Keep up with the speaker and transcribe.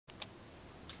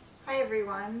Hi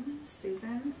everyone,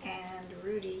 Susan and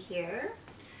Rudy here,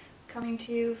 coming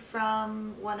to you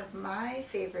from one of my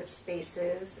favorite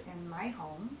spaces in my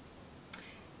home.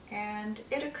 And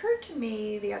it occurred to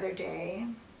me the other day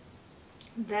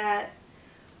that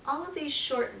all of these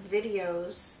short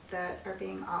videos that are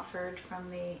being offered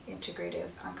from the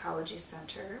Integrative Oncology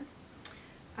Center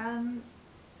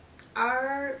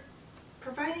are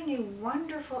providing a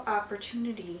wonderful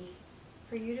opportunity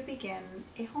for you to begin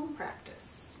a home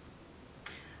practice.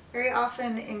 Very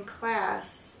often in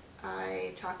class,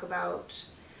 I talk about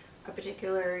a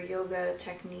particular yoga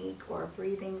technique or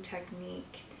breathing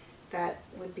technique that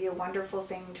would be a wonderful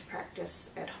thing to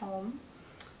practice at home.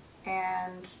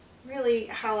 And really,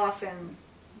 how often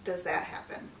does that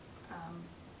happen?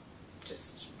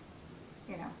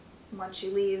 Once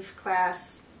you leave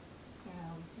class,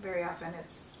 very often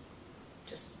it's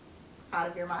just out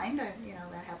of your mind.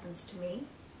 That happens to me.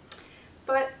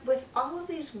 But with all of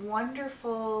these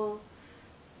wonderful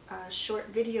short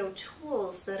video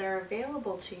tools that are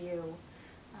available to you,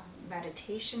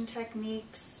 meditation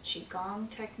techniques, qigong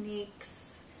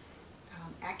techniques,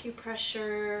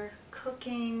 acupressure,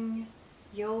 cooking,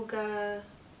 yoga,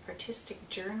 artistic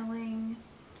journaling,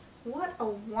 what a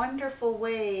wonderful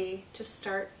way to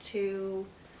start to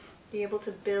be able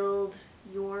to build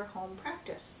your home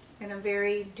practice in a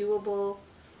very doable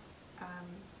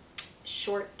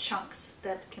short chunks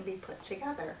that can be put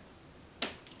together.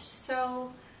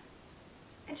 So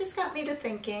it just got me to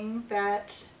thinking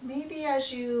that maybe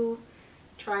as you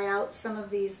try out some of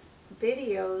these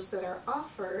videos that are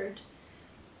offered,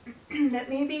 that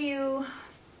maybe you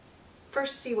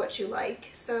first see what you like.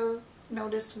 So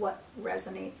notice what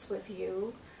resonates with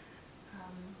you,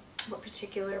 what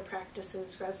particular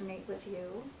practices resonate with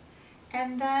you,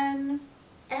 and then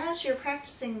as you're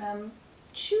practicing them,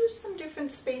 choose some different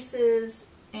spaces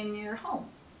in your home.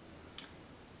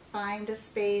 Find a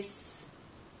space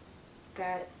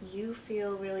that you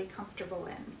feel really comfortable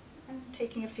in, and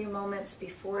taking a few moments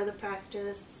before the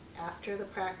practice, after the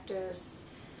practice,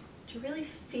 to really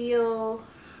feel,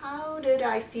 how did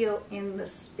I feel in the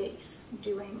space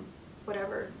doing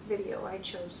whatever video I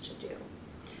chose to do.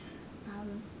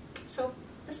 So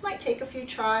this might take a few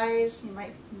tries. You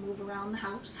might move around the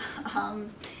house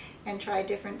and try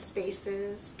different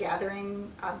spaces,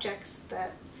 gathering objects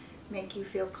that make you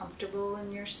feel comfortable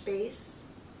in your space.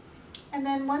 And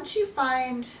then once you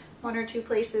find one or two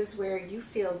places where you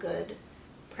feel good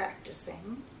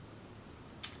practicing,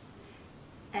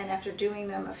 and after doing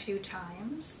them a few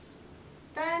times,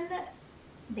 then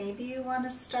maybe you want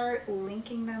to start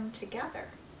linking them together.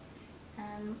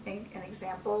 And an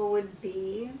example would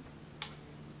be,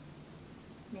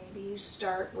 maybe you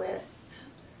start with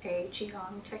a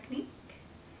qigong technique,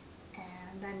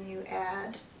 and then you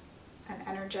add an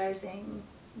energizing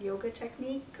yoga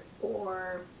technique,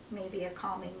 or maybe a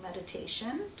calming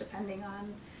meditation, depending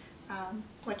on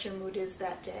what your mood is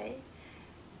that day.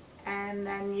 And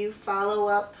then you follow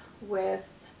up with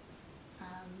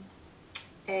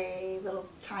a little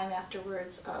time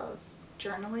afterwards of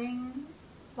journaling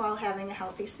while having a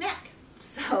healthy snack.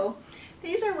 So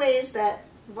these are ways that,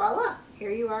 voila, here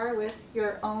you are with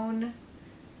your own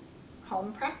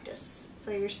home practice.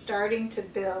 So you're starting to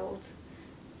build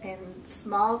in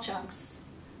small chunks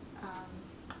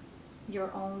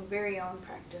your own very own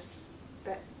practice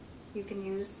that you can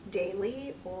use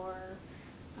daily or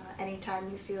anytime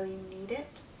you feel you need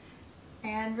it.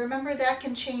 And remember, that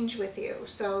can change with you.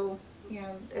 So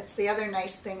it's the other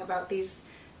nice thing about these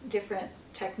different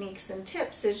techniques and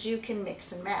tips, is you can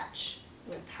mix and match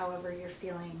with however you're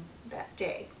feeling that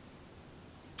day.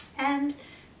 And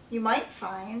you might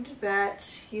find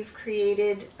that you've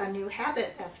created a new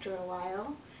habit after a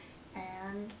while,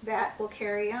 and that will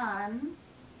carry on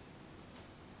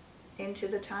into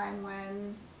the time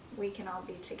when we can all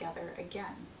be together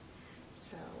again.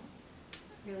 So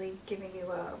really giving you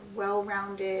a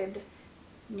well-rounded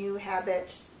new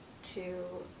habit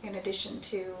in addition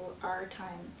to our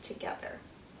time together.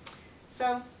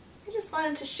 So I just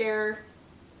wanted to share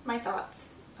my thoughts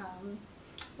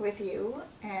with you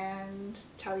and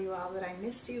tell you all that I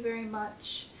miss you very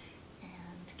much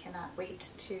and cannot wait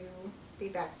to be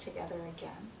back together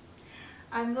again.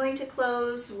 I'm going to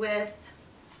close with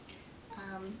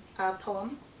a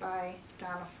poem by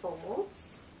Donna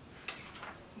Folds,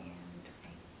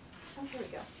 and here we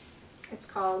go. It's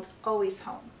called Always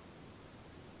Home.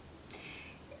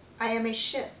 I am a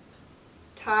ship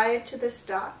tied to this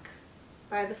dock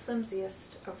by the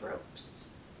flimsiest of ropes.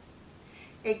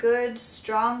 A good,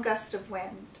 strong gust of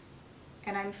wind,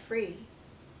 and I'm free.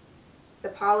 The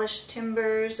polished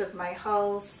timbers of my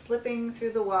hull slipping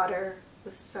through the water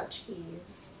with such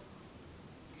ease.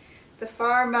 The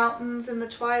far mountains in the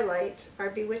twilight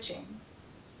are bewitching,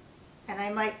 and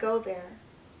I might go there,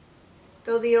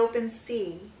 though the open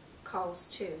sea calls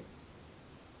too.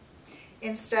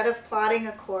 Instead of plotting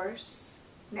a course,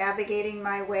 navigating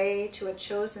my way to a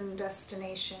chosen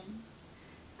destination,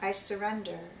 I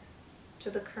surrender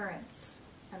to the currents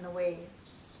and the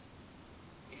waves.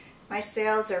 My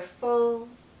sails are full,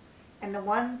 and the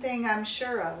one thing I'm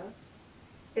sure of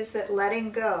is that letting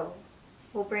go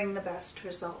will bring the best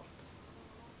result.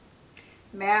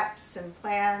 Maps and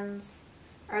plans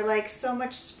are like so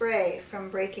much spray from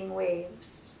breaking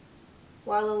waves,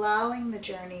 while allowing the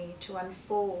journey to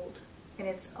unfold in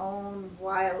its own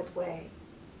wild way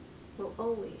will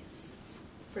always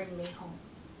bring me home.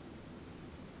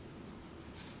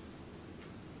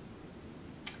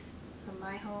 From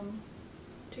my home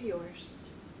to yours,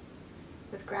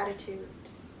 with gratitude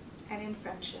and in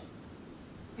friendship,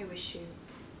 I wish you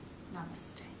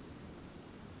namaste.